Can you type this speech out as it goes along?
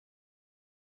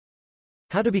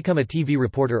How to become a TV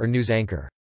reporter or news anchor.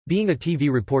 Being a TV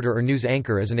reporter or news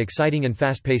anchor is an exciting and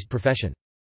fast-paced profession.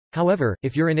 However,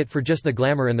 if you're in it for just the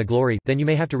glamour and the glory, then you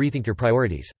may have to rethink your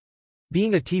priorities.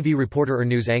 Being a TV reporter or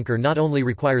news anchor not only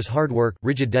requires hard work,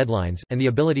 rigid deadlines, and the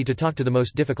ability to talk to the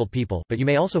most difficult people, but you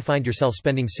may also find yourself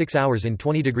spending 6 hours in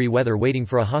 20-degree weather waiting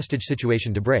for a hostage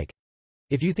situation to break.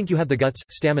 If you think you have the guts,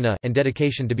 stamina, and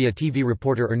dedication to be a TV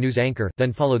reporter or news anchor,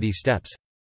 then follow these steps.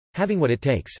 Having what it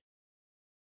takes.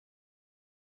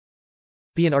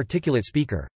 Be an articulate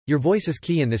speaker. Your voice is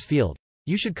key in this field.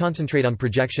 You should concentrate on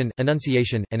projection,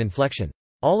 enunciation, and inflection.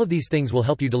 All of these things will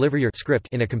help you deliver your script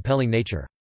in a compelling nature.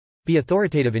 Be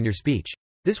authoritative in your speech.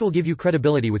 This will give you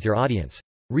credibility with your audience.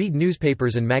 Read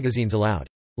newspapers and magazines aloud.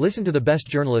 Listen to the best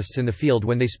journalists in the field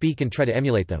when they speak and try to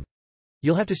emulate them.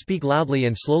 You'll have to speak loudly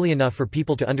and slowly enough for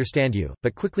people to understand you,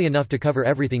 but quickly enough to cover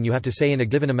everything you have to say in a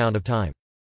given amount of time.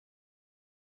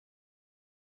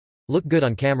 Look good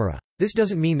on camera. This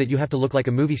doesn't mean that you have to look like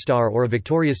a movie star or a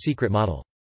Victoria's Secret model.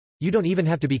 You don't even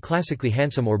have to be classically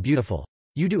handsome or beautiful.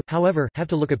 You do, however, have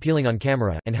to look appealing on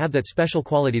camera, and have that special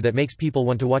quality that makes people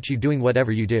want to watch you doing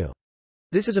whatever you do.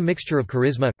 This is a mixture of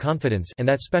charisma, confidence, and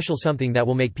that special something that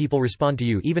will make people respond to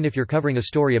you even if you're covering a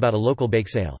story about a local bake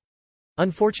sale.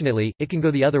 Unfortunately, it can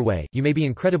go the other way. You may be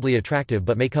incredibly attractive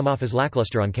but may come off as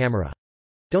lackluster on camera.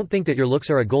 Don't think that your looks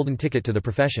are a golden ticket to the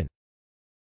profession.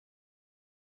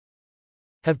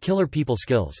 Have killer people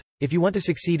skills. If you want to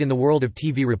succeed in the world of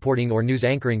TV reporting or news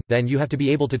anchoring, then you have to be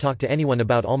able to talk to anyone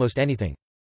about almost anything.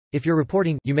 If you're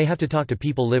reporting, you may have to talk to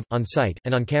people live, on site,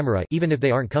 and on camera, even if they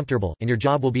aren't comfortable, and your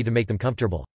job will be to make them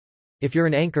comfortable. If you're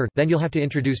an anchor, then you'll have to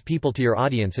introduce people to your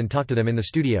audience and talk to them in the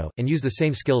studio, and use the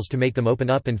same skills to make them open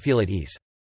up and feel at ease.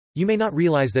 You may not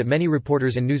realize that many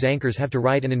reporters and news anchors have to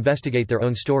write and investigate their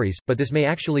own stories, but this may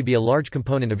actually be a large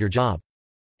component of your job.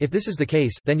 If this is the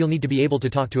case, then you'll need to be able to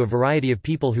talk to a variety of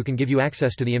people who can give you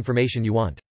access to the information you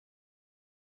want.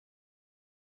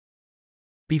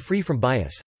 Be free from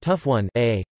bias. Tough one.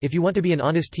 If you want to be an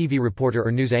honest TV reporter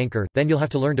or news anchor, then you'll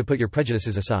have to learn to put your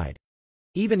prejudices aside.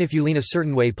 Even if you lean a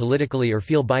certain way politically or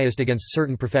feel biased against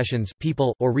certain professions,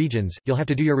 people, or regions, you'll have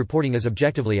to do your reporting as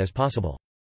objectively as possible.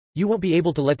 You won't be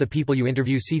able to let the people you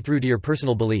interview see through to your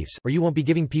personal beliefs, or you won't be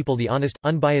giving people the honest,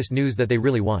 unbiased news that they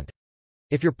really want.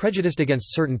 If you're prejudiced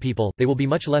against certain people, they will be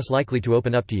much less likely to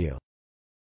open up to you.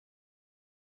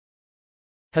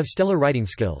 Have stellar writing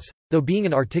skills. Though being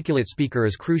an articulate speaker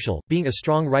is crucial, being a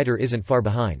strong writer isn't far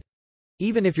behind.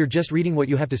 Even if you're just reading what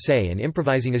you have to say and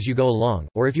improvising as you go along,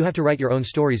 or if you have to write your own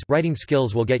stories, writing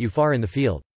skills will get you far in the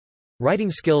field.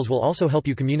 Writing skills will also help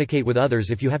you communicate with others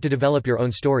if you have to develop your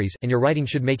own stories, and your writing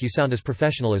should make you sound as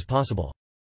professional as possible.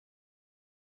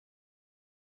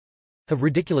 Have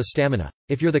ridiculous stamina.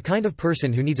 If you're the kind of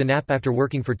person who needs a nap after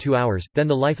working for 2 hours, then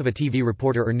the life of a TV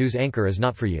reporter or news anchor is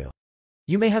not for you.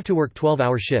 You may have to work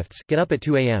 12-hour shifts, get up at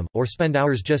 2 a.m., or spend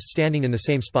hours just standing in the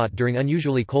same spot during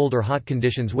unusually cold or hot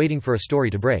conditions waiting for a story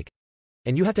to break.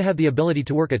 And you have to have the ability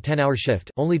to work a 10-hour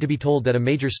shift, only to be told that a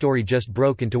major story just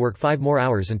broke and to work 5 more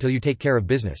hours until you take care of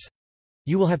business.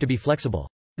 You will have to be flexible.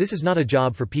 This is not a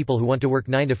job for people who want to work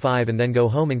 9 to 5 and then go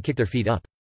home and kick their feet up.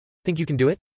 Think you can do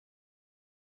it?